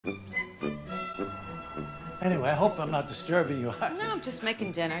Anyway, I hope I'm not disturbing you. No, I'm just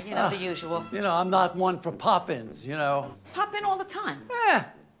making dinner, you know, the usual. You know, I'm not one for pop-ins, you know. Pop in all the time.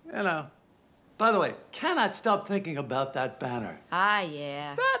 You know. By the way, cannot stop thinking about that banner. Ah,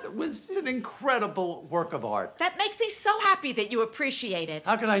 yeah. That was an incredible work of art. That makes me so happy that you appreciate it.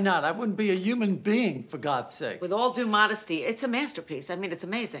 How could I not? I wouldn't be a human being, for God's sake. With all due modesty, it's a masterpiece. I mean, it's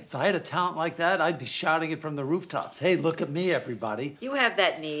amazing. If I had a talent like that, I'd be shouting it from the rooftops. Hey, look at me, everybody. You have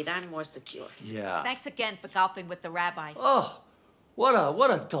that need. I'm more secure. Yeah. Thanks again for golfing with the rabbi. Oh, what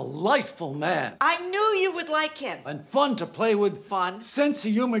a delightful man. I knew you would like him. And fun to play with. Fun. Sense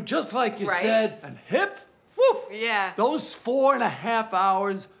of humor, just like you Right. said. And hip. Woo. Yeah. Those 4.5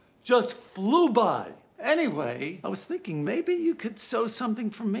 hours just flew by. Anyway, I was thinking maybe you could sew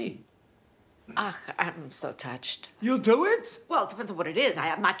something for me. Ugh, I'm so touched. You'll do it? Well, it depends on what it is.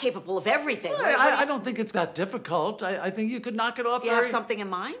 I'm not capable of everything. I don't think it's that difficult. I think you could knock it off. Do you have something in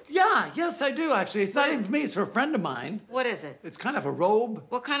mind? Yeah, yes, I do, actually. It's not even for me, it's for a friend of mine. What is it? It's kind of a robe.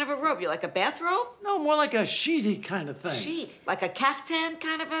 What kind of a robe? You like a bathrobe? No, more like a sheety kind of thing. Sheet. Like a caftan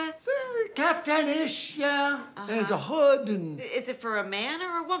kind of a... It's caftan-ish, yeah. There's a hood and... Is it for a man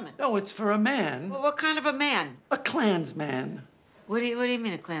or a woman? No, it's for a man. Well, what kind of a man? A Klansman. What do you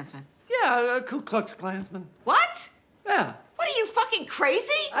mean a Klansman? Yeah, a Ku Klux Klansman. What? Yeah. What are you, fucking crazy?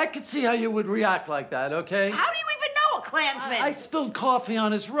 I could see how you would react like that, okay? How do you even know a Klansman? I spilled coffee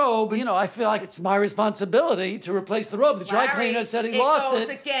on his robe. You know, I feel like it's my responsibility to replace the robe. The dry cleaner said he lost it. It goes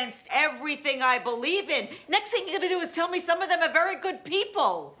against everything I believe in. Next thing you're gonna do is tell me some of them are very good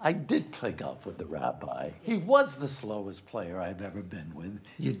people. I did play golf with the rabbi. He was the slowest player I've ever been with.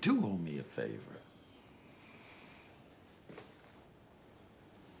 You do owe me a favor.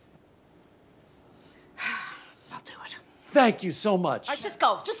 I'll do it. Thank you so much. All right, just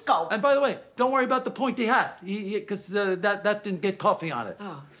go, just go. And by the way, don't worry about the pointy hat, because that didn't get coffee on it.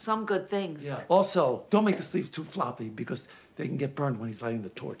 Oh, some good things. Yeah. Also, don't make the sleeves too floppy, because they can get burned when he's lighting the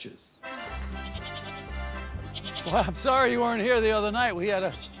torches. Well, I'm sorry you weren't here the other night. We had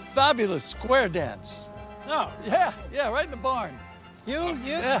a fabulous square dance. Oh. Yeah, right in the barn. You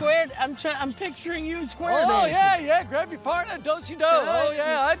squared? I'm picturing you square Oh, dancing. yeah, grab your partner, do-si-do. Oh,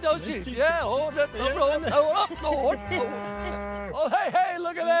 yeah, I do-si. Yeah, hold it. Oh, hey,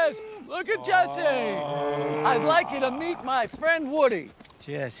 look at this. Look at Jessie. I'd like you to meet my friend Woody.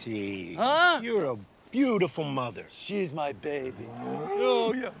 Jessie. Huh? You're a beautiful mother. She's my baby.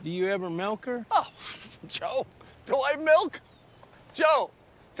 Oh, yeah. Do you ever milk her? Oh, Joe, do I milk? Joe,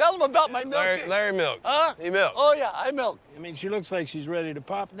 tell him about my milking. Larry milk. Huh? He milk. Oh, yeah, I milk. I mean, she looks like she's ready to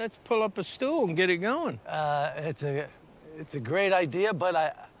pop. Let's pull up a stool and get it going. It's a great idea, but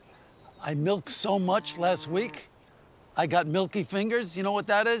I milked so much last week. I got milky fingers. You know what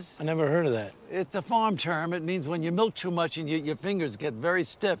that is? I never heard of that. It's a farm term. It means when you milk too much and your fingers get very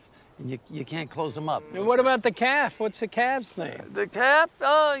stiff and you can't close them up. And what about the calf? What's the calf's name? The calf?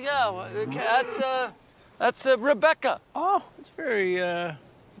 Oh, yeah. That's Rebecca. Oh, it's very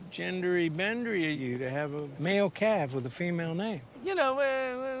gendery-bendery of you to have a male calf with a female name. You know,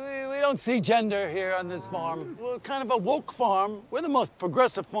 we don't see gender here on this farm. We're kind of a woke farm. We're the most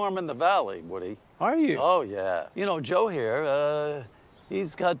progressive farm in the valley, Woody. Are you? Oh, yeah. You know, Joe here,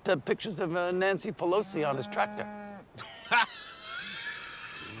 he's got pictures of Nancy Pelosi on his tractor.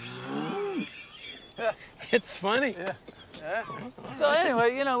 It's funny. Yeah. So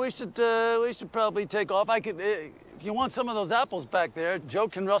anyway, you know, we should probably take off. I could, if you want some of those apples back there, Joe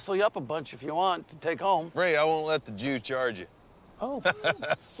can rustle you up a bunch if you want to take home. Ray, I won't let the Jew charge you. Oh.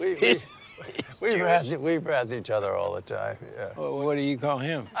 we razz each other all the time. Yeah. Well, what do you call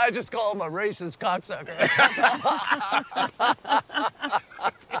him? I just call him a racist cocksucker.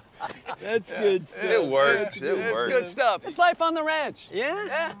 That's good stuff. It works. It It's works. good stuff. It's life on the ranch. Yeah?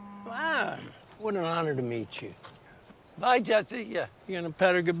 Yeah. Wow. What an honor to meet you. Bye, Jessie. Yeah. You gonna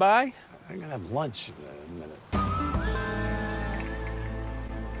pet her goodbye? I'm gonna have lunch.